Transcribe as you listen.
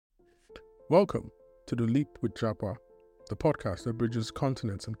Welcome to The Leap with Japa, the podcast that bridges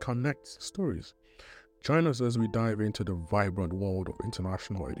continents and connects stories. Join us as we dive into the vibrant world of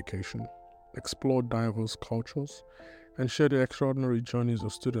international education, explore diverse cultures, and share the extraordinary journeys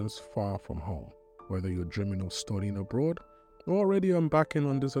of students far from home. Whether you're dreaming of studying abroad or already embarking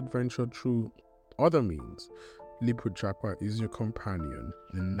on this adventure through other means, Leap with Japa is your companion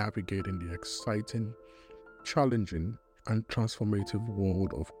in navigating the exciting, challenging, and transformative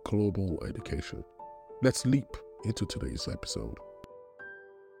world of global education. Let's leap into today's episode.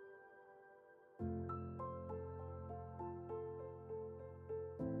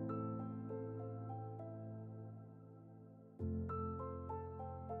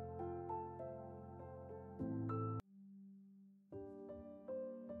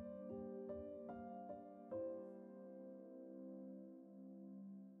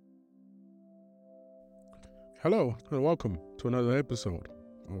 Hello and welcome to another episode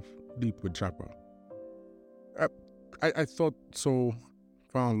of Leap with Japa. I thought so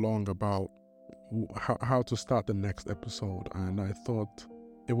far long about how to start the next episode, and I thought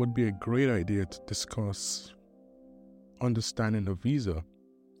it would be a great idea to discuss understanding the visa,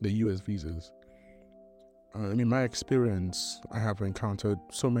 the US visas. In my experience, I have encountered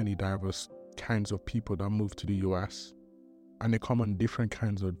so many diverse kinds of people that move to the US, and they come on different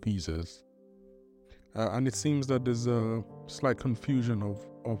kinds of visas. And it seems that there's a slight confusion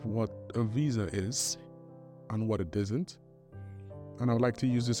of what a visa is and what it isn't. And I would like to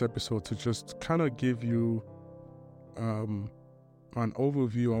use this episode to just kind of give you an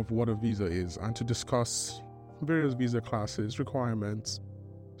overview of what a visa is and to discuss various visa classes, requirements.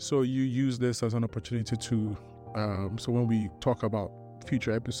 So you use this as an opportunity to, so when we talk about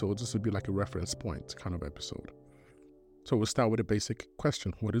future episodes, this would be like a reference point kind of episode. So we'll start with a basic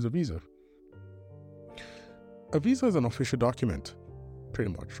question. What is a visa? A visa is an official document, pretty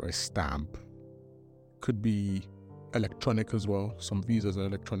much, right? Stamp. Could be electronic as well. Some visas are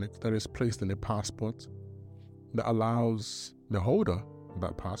electronic. That is placed in a passport that allows the holder of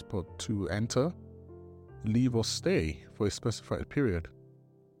that passport to enter, leave, or stay for a specified period.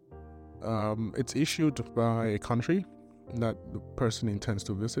 It's issued by a country that the person intends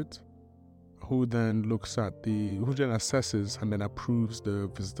to visit, who then assesses and then approves the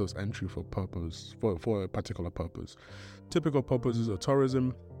visitor's entry for a particular purpose. Typical purposes are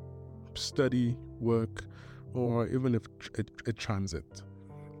tourism, study, work, or even if a transit.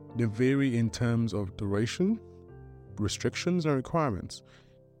 They vary in terms of duration, restrictions, and requirements,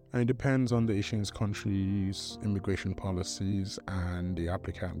 and it depends on the issuing country's immigration policies and the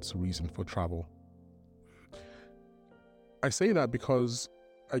applicant's reason for travel. I say that because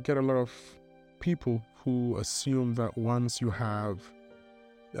I get a lot of people who assume that once you have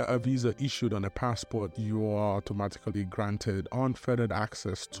a visa issued on a passport, you are automatically granted unfettered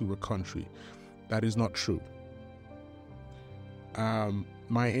access to a country. That is not true.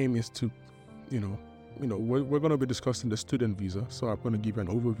 My aim is to, we're going to be discussing the student visa, so I'm going to give you an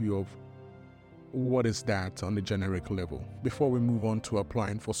overview of what is that on the generic level before we move on to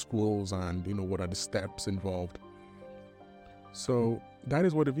applying for schools and, what are the steps involved. So that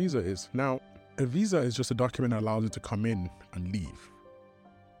is what a visa is. Now, a visa is just a document that allows you to come in and leave.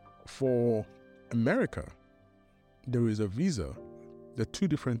 For America, there is a visa. There are two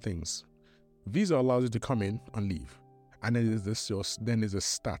different things. Visa allows you to come in and leave. And then there's a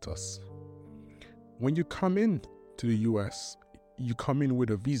status. When you come in to the US, you come in with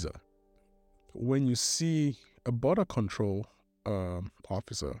a visa. When you see a border control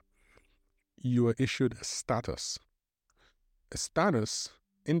officer, you are issued a status. A status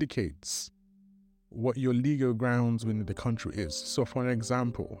indicates what your legal grounds within the country is. So for an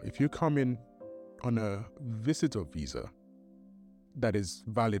example, if you come in on a visitor visa that is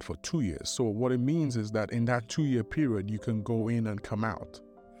valid for 2 years, so what it means is that in that 2-year period, you can go in and come out.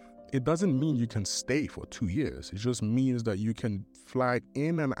 It doesn't mean you can stay for 2 years. It just means that you can fly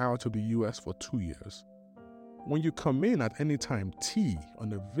in and out of the US for 2 years. When you come in at any time T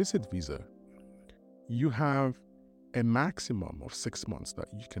on a visit visa, you have a maximum of 6 months that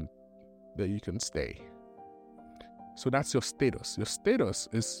you can stay. So that's your status. Your status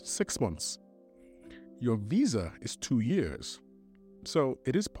is 6 months. Your visa is 2 years. So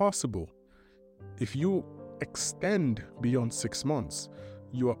it is possible if you extend beyond 6 months,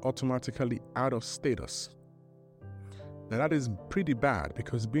 you are automatically out of status. Now that is pretty bad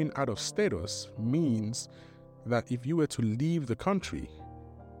because being out of status means that if you were to leave the country,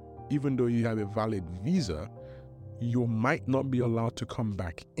 even though you have a valid visa, you might not be allowed to come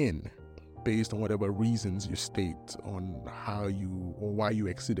back in based on whatever reasons you state on why you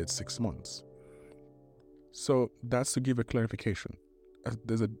exceeded 6 months. So that's to give a clarification.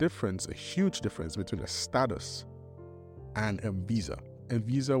 there's a difference, a huge difference between a status and a visa. A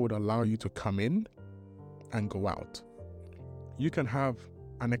visa would allow you to come in and go out. You can have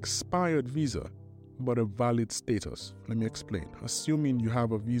an expired visa, but a valid status. Let me explain. Assuming you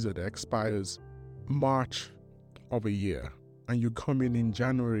have a visa that expires March of a year, and you come in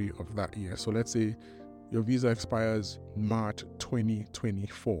January of that year. So let's say your visa expires March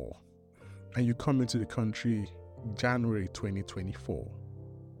 2024, and you come into the country January 2024.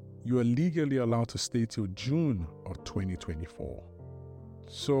 You are legally allowed to stay till June of 2024.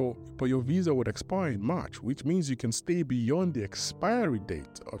 So, but your visa would expire in March, which means you can stay beyond the expiry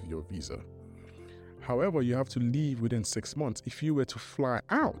date of your visa. However, you have to leave within 6 months. If you were to fly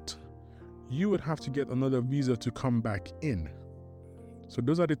out, you would have to get another visa to come back in. So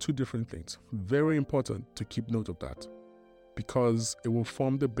those are the two different things. Very important to keep note of that, because it will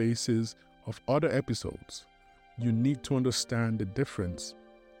form the basis of other episodes. You need to understand the difference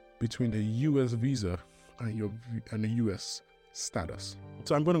between a US visa and a US status.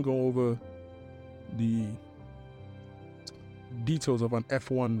 So I'm going to go over the details of an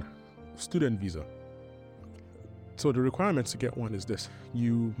F1 student visa. So the requirements to get one is this: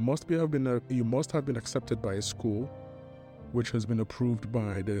 you must have been accepted by a school which has been approved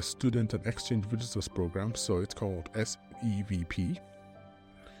by the Student and Exchange Visitors Program, so it's called SEVP.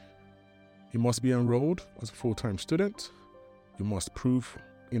 You must be enrolled as a full-time student. You must prove,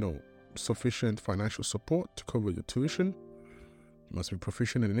 sufficient financial support to cover your tuition. You must be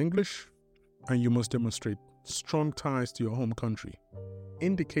proficient in English, and you must demonstrate strong ties to your home country,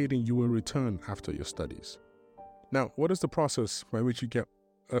 indicating you will return after your studies. Now, what is the process by which you get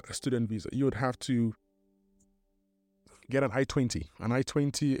a student visa? You would have to get an I-20. An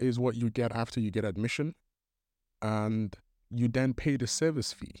I-20 is what you get after you get admission, and you then pay the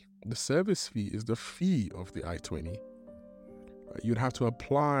service fee. The service fee is the fee of the I-20. You'd have to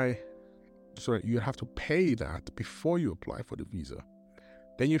pay that before you apply for the visa.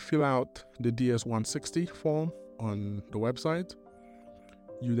 Then you fill out the DS-160 form on the website.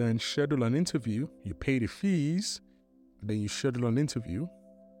 You then schedule an interview, you pay the fees, then you schedule an interview,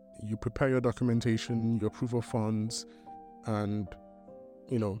 you prepare your documentation, your proof of funds, and,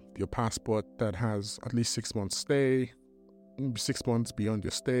 your passport that has at least 6 months stay, 6 months beyond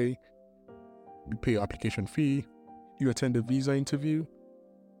your stay. You pay your application fee, you attend the visa interview,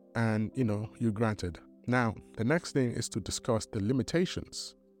 and, you're granted. Now, the next thing is to discuss the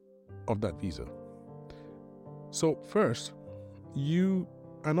limitations of that visa. So first, you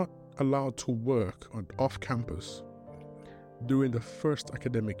are not allowed to work off campus during the first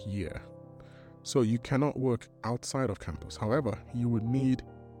academic year. So you cannot work outside of campus. However, you would need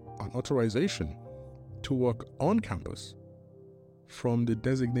an authorization to work on campus from the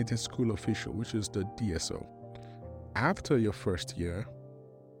designated school official, which is the DSO. After your first year,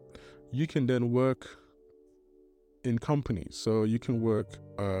 you can then work in companies. So you can work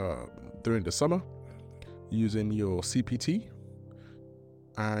during the summer using your CPT,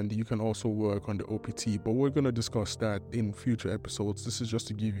 and you can also work on the OPT, but we're going to discuss that in future episodes. This is just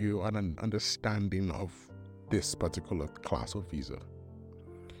to give you an understanding of this particular class of visa.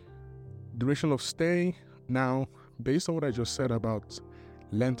 Duration of stay. Now, based on what I just said about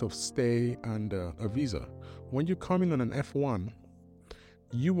length of stay and a visa, when you come in on an F1,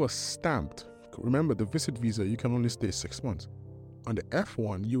 you were stamped. Remember, the visit visa, you can only stay 6 months. On the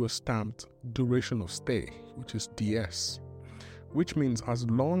F1, you were stamped duration of stay, which is DS, which means as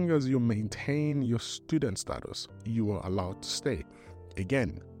long as you maintain your student status, you are allowed to stay.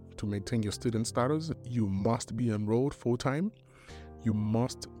 Again, to maintain your student status, you must be enrolled full-time. You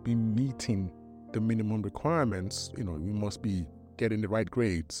must be meeting the minimum requirements. You must be getting the right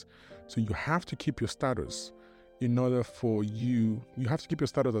grades. So you have to keep your status in order for you have to keep your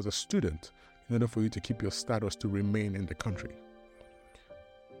status as a student in order for you to keep your status to remain in the country.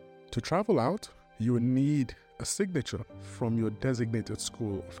 To travel out, you will need a signature from your designated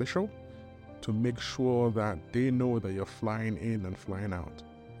school official to make sure that they know that you're flying in and flying out.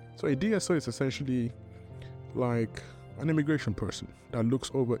 So a DSO is essentially like an immigration person that looks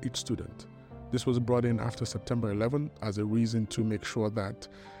over each student. This was brought in after September 11 as a reason to make sure that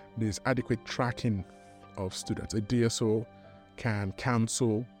there's adequate tracking of students. A DSO can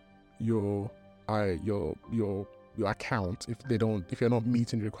cancel your account if you're not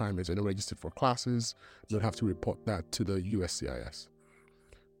meeting the requirements and not registered for classes. You'll have to report that to the USCIS.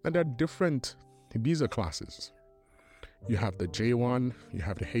 And there are different visa classes. You have the J1, you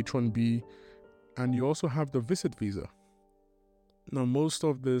have the H1B, and you also have the visit visa. Now, most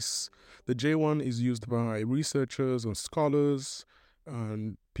of this, the J1 is used by researchers and scholars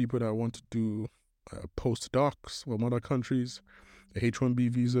and people that want to do postdocs from other countries. The H-1B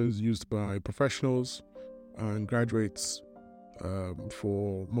visa is used by professionals and graduates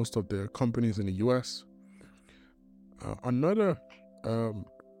for most of the companies in the US. Another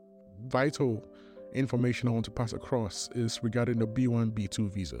vital information I want to pass across is regarding the B1,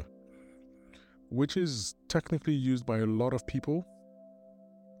 B2 visa, which is technically used by a lot of people.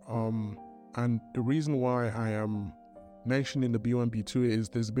 And the reason why I am mentioning the B1, B2 is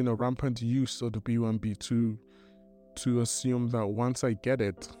there's been a rampant use of the B1, B2 to assume that once I get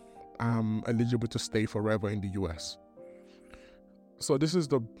it, I'm eligible to stay forever in the US. So this is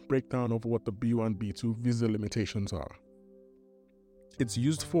the breakdown of what the B1, B2 visa limitations are. It's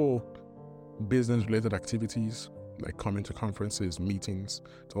used for business-related activities, like coming to conferences, meetings.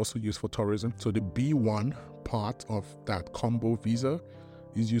 It's also used for tourism. So the B1 part of that combo visa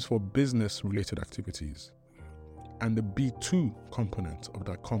is used for business-related activities. And the B2 component of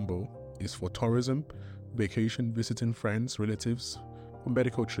that combo is for tourism, vacation, visiting friends, relatives, for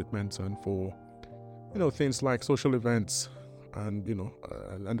medical treatments, and for, things like social events and,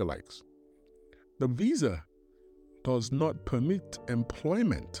 and the likes. The visa does not permit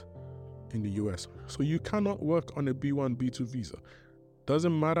employment in the US. So you cannot work on a B1, B2 visa.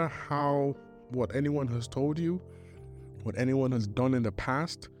 Doesn't matter what anyone has told you, what anyone has done in the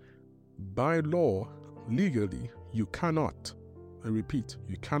past. By law, legally, you cannot, I repeat,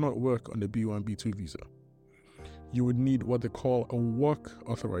 you cannot work on the B1, B2 visa. You would need what they call a work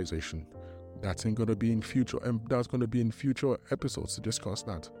authorization. That's going to be in future, and that's going to be in future episodes to discuss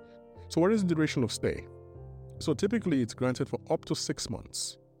that. So what is the duration of stay? So typically it's granted for up to 6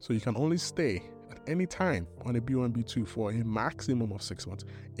 months. So you can only stay at any time on a B1, B2 for a maximum of 6 months.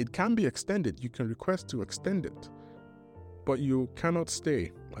 It can be extended. You can request to extend it, but you cannot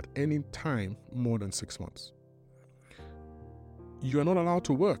stay at any time more than 6 months. You are not allowed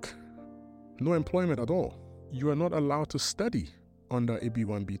to work. No employment at all. You are not allowed to study under a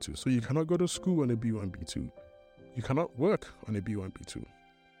B1, B2. So you cannot go to school on a B1, B2. You cannot work on a B1, B2.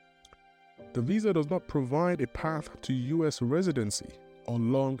 The visa does not provide a path to US residency or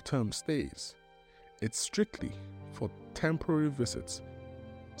long-term stays. It's strictly for temporary visits.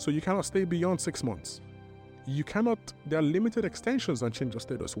 So you cannot stay beyond 6 months. There are limited extensions on change of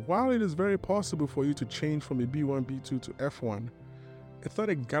status. While it is very possible for you to change from a B1, B2 to F1, it's not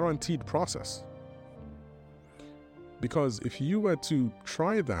a guaranteed process. Because if you were to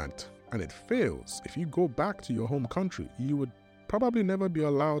try that and it fails, if you go back to your home country, you would probably never be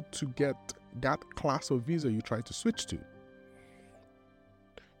allowed to get that class of visa you try to switch to.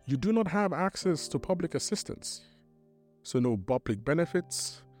 You do not have access to public assistance. So no public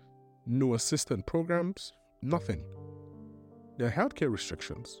benefits, no assistance programs, nothing. There are healthcare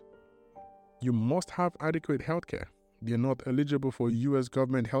restrictions. You must have adequate healthcare. You're not eligible for US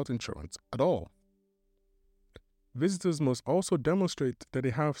government health insurance at all. Visitors must also demonstrate that they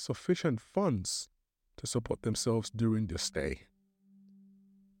have sufficient funds to support themselves during their stay.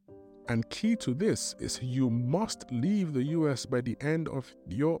 And key to this is you must leave the US by the end of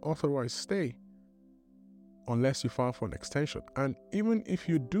your authorized stay unless you file for an extension. And even if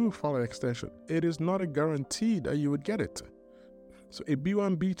you do file an extension, it is not a guarantee that you would get it. So a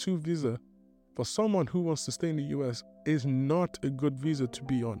B1, B2 visa for someone who wants to stay in the US is not a good visa to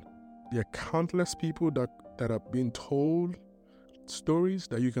be on. There are countless people that have been told stories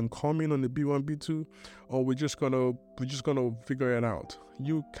that you can come in on the B1, B2, or we're just gonna figure it out.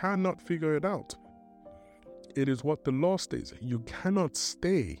 You cannot figure it out. It is what the law states. You cannot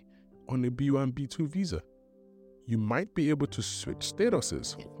stay on a B1, B2 visa. You might be able to switch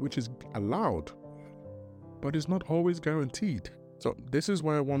statuses, which is allowed, but it's not always guaranteed. So this is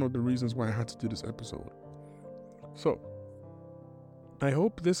one of the reasons why I had to do this episode. So I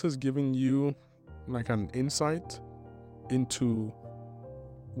hope this has given you like an insight into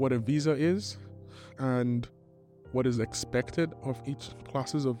what a visa is and what is expected of each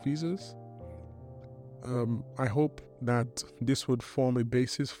classes of visas. I hope that this would form a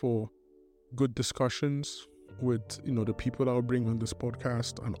basis for good discussions with the people I will bring on this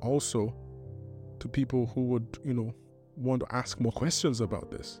podcast, and also to people who would want to ask more questions about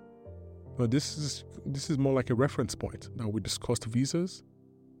this. But this is more like a reference point that we discussed visas,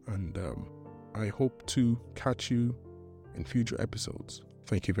 and I hope to catch you in future episodes.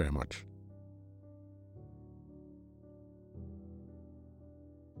 Thank you very much.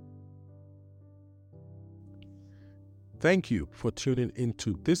 Thank you for tuning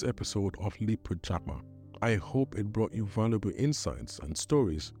into this episode of Leap with Japa. I hope it brought you valuable insights and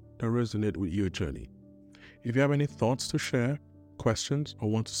stories that resonate with your journey. If you have any thoughts to share, questions, or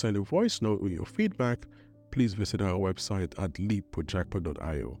want to send a voice note with your feedback, please visit our website at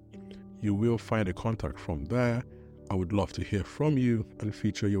leapwithjapa.io. You will find a contact form there, I would love to hear from you and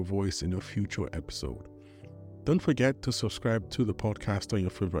feature your voice in a future episode. Don't forget to subscribe to the podcast on your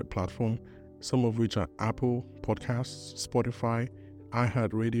favorite platform, some of which are Apple Podcasts, Spotify,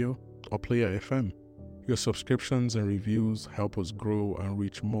 iHeartRadio, or Player FM. Your subscriptions and reviews help us grow and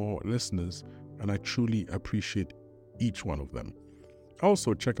reach more listeners, and I truly appreciate each one of them.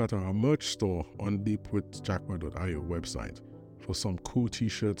 Also, check out our merch store on deepwithjapa.io website for some cool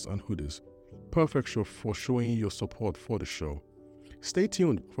t-shirts and hoodies. Perfect for showing your support for the show. Stay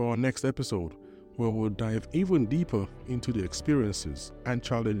tuned for our next episode, where we'll dive even deeper into the experiences and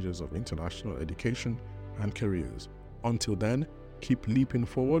challenges of international education and careers. Until then, keep leaping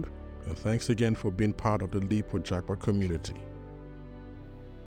forward, and thanks again for being part of the Leap with Japa community.